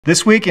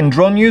This week in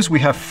drone news, we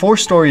have 4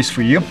 stories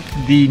for you.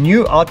 The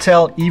new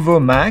Autel Evo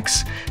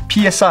Max,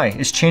 PSI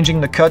is changing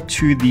the cut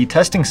to the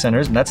testing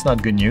centers, and that's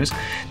not good news.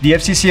 The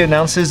FCC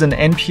announces an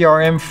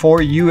NPRM for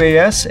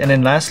UAS, and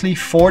then lastly,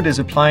 Ford is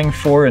applying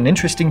for an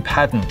interesting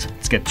patent.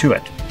 Let's get to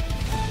it.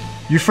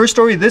 Your first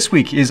story this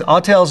week is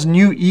Autel's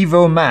new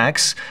Evo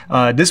Max.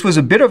 This was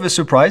a bit of a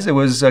surprise. It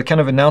was kind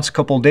of announced a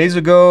couple days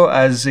ago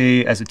as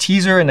a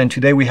teaser, and then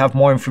today we have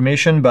more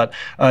information. But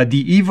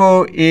the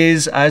Evo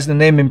is, as the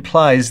name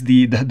implies,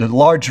 the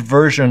large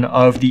version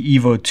of the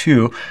Evo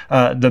II.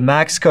 The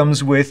Max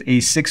comes with a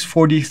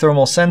 640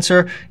 thermal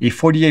sensor, a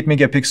 48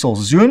 megapixel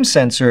zoom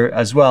sensor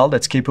as well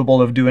that's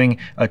capable of doing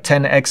a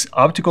 10x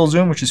optical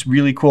zoom, which is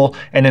really cool,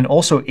 and then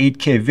also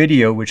 8K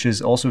video, which is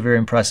also very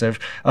impressive,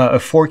 a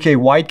 4K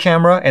wide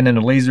camera, and then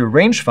a laser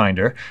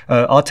rangefinder.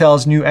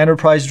 Autel's new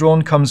enterprise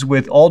drone comes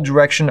with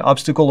all-direction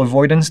obstacle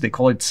avoidance. They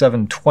call it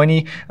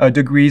 720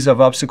 degrees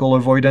of obstacle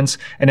avoidance,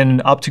 and then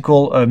an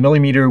optical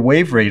millimeter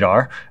wave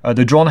radar.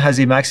 The drone has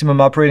a maximum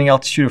operating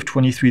altitude of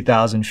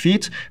 23,000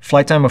 feet,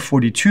 flight time of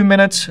 42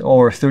 minutes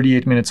or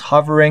 38 minutes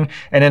hovering,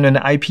 and then an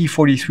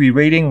IP43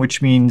 rating,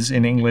 which means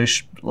in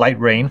English, light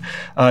rain.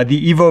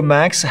 The Evo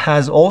Max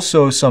has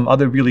also some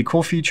other really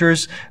cool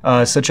features,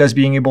 such as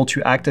being able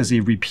to act as a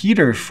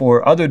repeater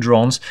for other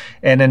drones,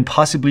 and then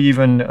possibly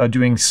even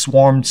doing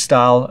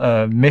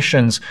swarm-style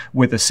missions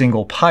with a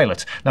single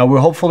pilot. Now, we're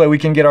hopeful that we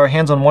can get our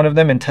hands on one of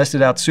them and test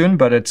it out soon,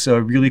 but it's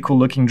a really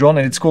cool-looking drone,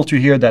 and it's cool to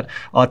hear that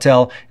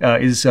Autel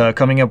is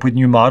coming up with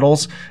new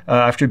models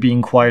after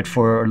being quiet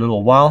for a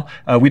little while.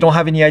 We don't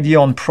have any idea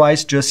on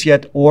price just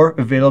yet or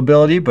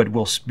availability, but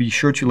we'll be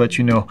sure to let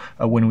you know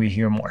when we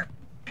hear more.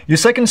 Your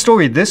second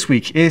story this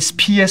week is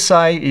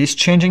PSI is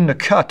changing the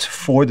cut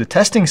for the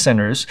testing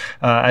centers.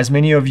 As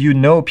many of you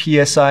know,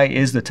 PSI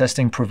is the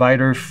testing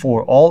provider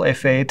for all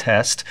FAA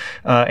tests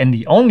and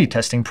the only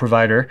testing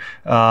provider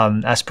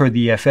as per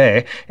the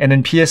FAA. And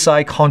then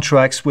PSI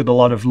contracts with a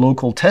lot of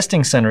local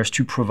testing centers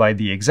to provide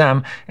the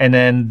exam, and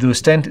then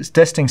those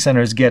testing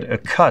centers get a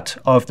cut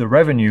of the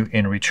revenue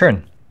in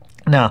return.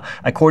 Now,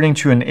 according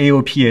to an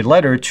AOPA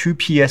letter to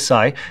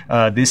PSI,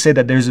 they say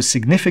that there's a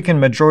significant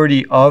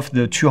majority of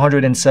the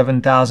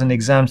 207,000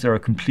 exams that are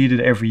completed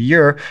every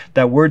year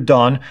that were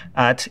done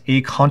at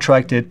a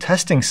contracted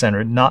testing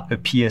center, not a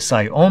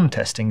PSI-owned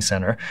testing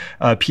center.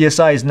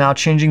 PSI is now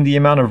changing the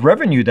amount of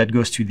revenue that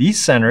goes to these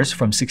centers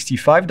from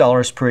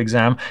 $65 per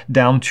exam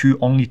down to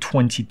only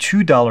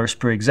 $22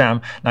 per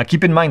exam. Now,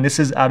 keep in mind, this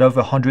is out of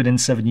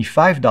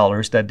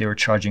 $175 that they were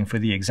charging for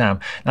the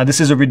exam. Now,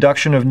 this is a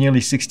reduction of nearly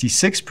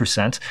 66%.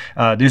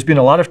 There's been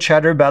a lot of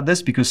chatter about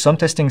this because some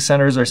testing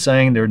centers are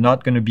saying they're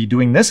not going to be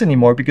doing this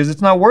anymore because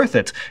it's not worth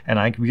it, and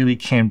I really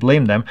can't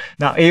blame them.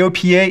 Now,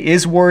 AOPA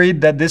is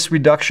worried that this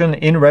reduction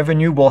in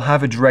revenue will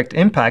have a direct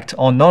impact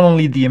on not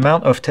only the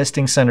amount of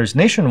testing centers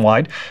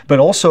nationwide, but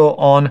also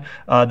on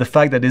the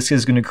fact that this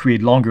is going to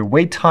create longer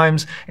wait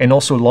times and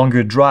also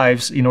longer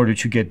drives in order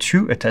to get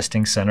to a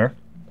testing center.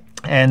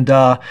 And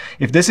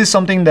if this is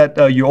something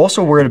that you're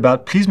also worried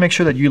about, please make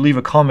sure that you leave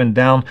a comment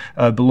down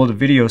below the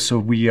video so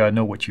we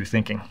know what you're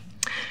thinking.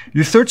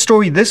 Your third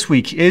story this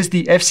week is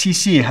the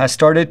FCC has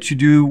started to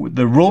do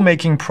the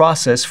rulemaking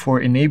process for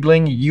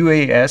enabling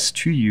UAS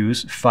to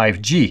use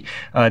 5G.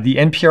 The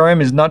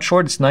NPRM is not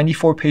short, it's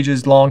 94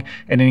 pages long,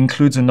 and it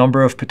includes a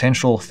number of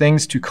potential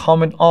things to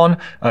comment on,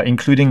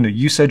 including the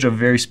usage of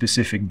very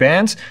specific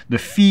bands, the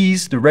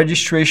fees, the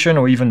registration,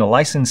 or even the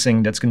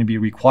licensing that's going to be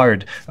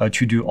required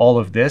to do all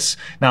of this.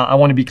 Now, I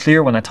want to be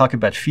clear, when I talk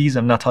about fees,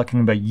 I'm not talking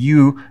about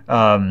you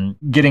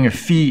getting a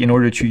fee in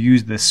order to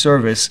use this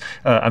service.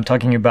 I'm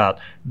talking about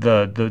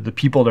the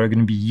people that are going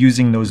to be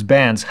using those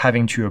bands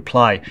having to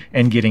apply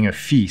and getting a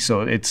fee.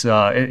 So it's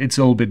a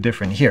little bit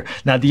different here.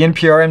 Now, the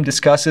NPRM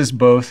discusses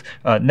both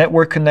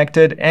network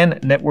connected and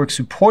network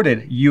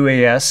supported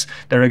UAS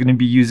that are going to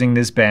be using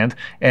this band.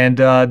 And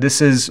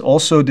this is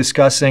also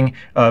discussing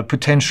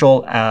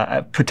potentially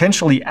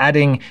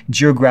adding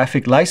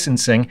geographic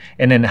licensing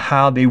and then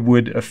how they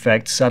would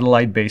affect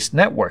satellite-based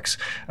networks.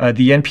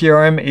 The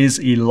NPRM is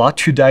a lot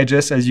to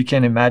digest, as you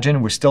can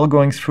imagine. We're still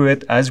going through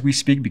it as we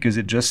speak because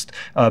it just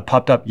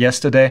popped up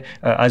yesterday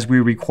as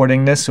we're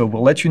recording this, so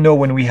we'll let you know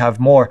when we have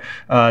more.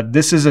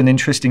 This is an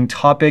interesting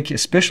topic,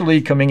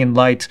 especially coming in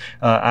light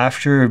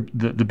after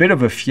the bit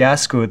of a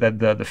fiasco that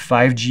the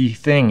 5G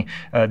thing,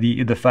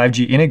 the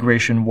 5G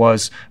integration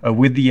was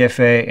with the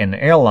FAA and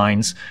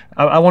airlines.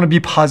 I want to be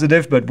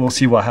positive, but we'll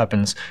see what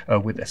happens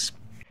with this.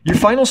 Your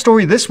final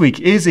story this week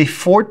is a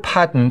Ford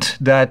patent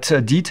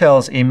that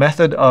details a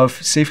method of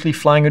safely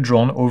flying a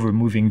drone over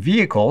moving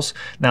vehicles.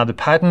 Now, the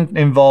patent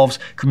involves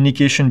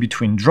communication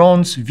between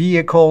drones,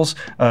 vehicles,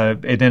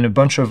 and then a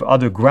bunch of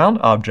other ground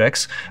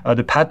objects.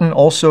 The patent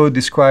also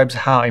describes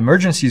how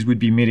emergencies would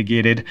be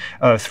mitigated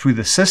through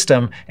the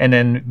system and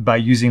then by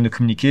using the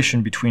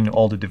communication between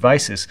all the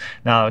devices.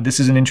 Now,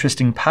 this is an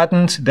interesting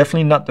patent,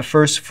 definitely not the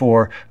first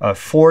for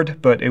Ford,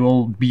 but it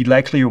will be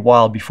likely a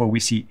while before we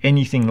see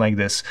anything like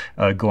this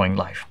going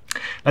live.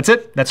 That's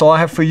it. That's all I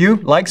have for you.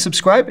 Like,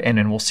 subscribe, and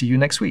then we'll see you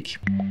next week.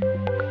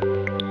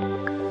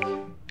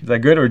 Is that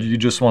good, or do you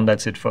just want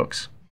that's it, folks?